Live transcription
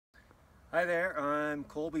Hi there, I'm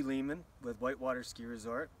Colby Lehman with Whitewater Ski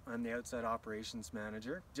Resort. I'm the outside operations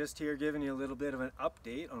manager. Just here giving you a little bit of an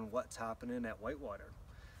update on what's happening at Whitewater.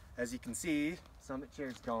 As you can see, Summit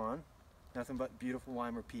Chair's gone. Nothing but beautiful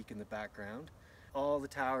Weimer Peak in the background. All the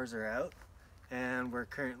towers are out and we're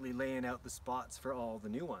currently laying out the spots for all the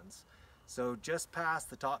new ones. So just past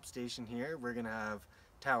the top station here, we're going to have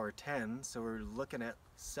Tower 10, so we're looking at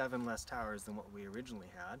 7 less towers than what we originally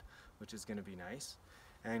had, which is going to be nice.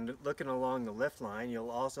 And looking along the lift line,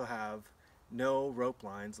 you'll also have no rope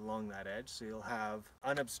lines along that edge, so you'll have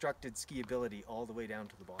unobstructed skiability all the way down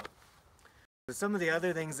to the bottom. So some of the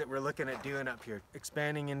other things that we're looking at doing up here,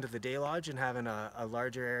 expanding into the day lodge and having a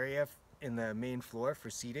larger area in the main floor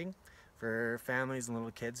for seating for families and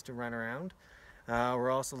little kids to run around.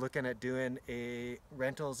 We're also looking at doing a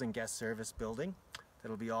rentals and guest service building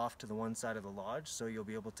that'll be off to the one side of the lodge, so you'll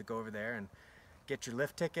be able to go over there and get your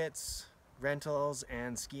lift tickets, rentals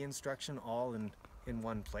and ski instruction all in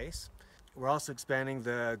one place. We're also expanding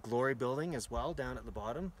the Glory building as well down at the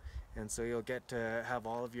bottom, and so you'll get to have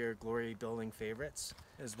all of your Glory building favorites,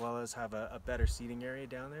 as well as have a better seating area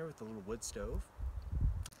down there with a little wood stove.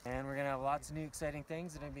 And we're going to have lots of new exciting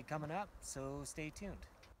things that are going to be coming up, so stay tuned.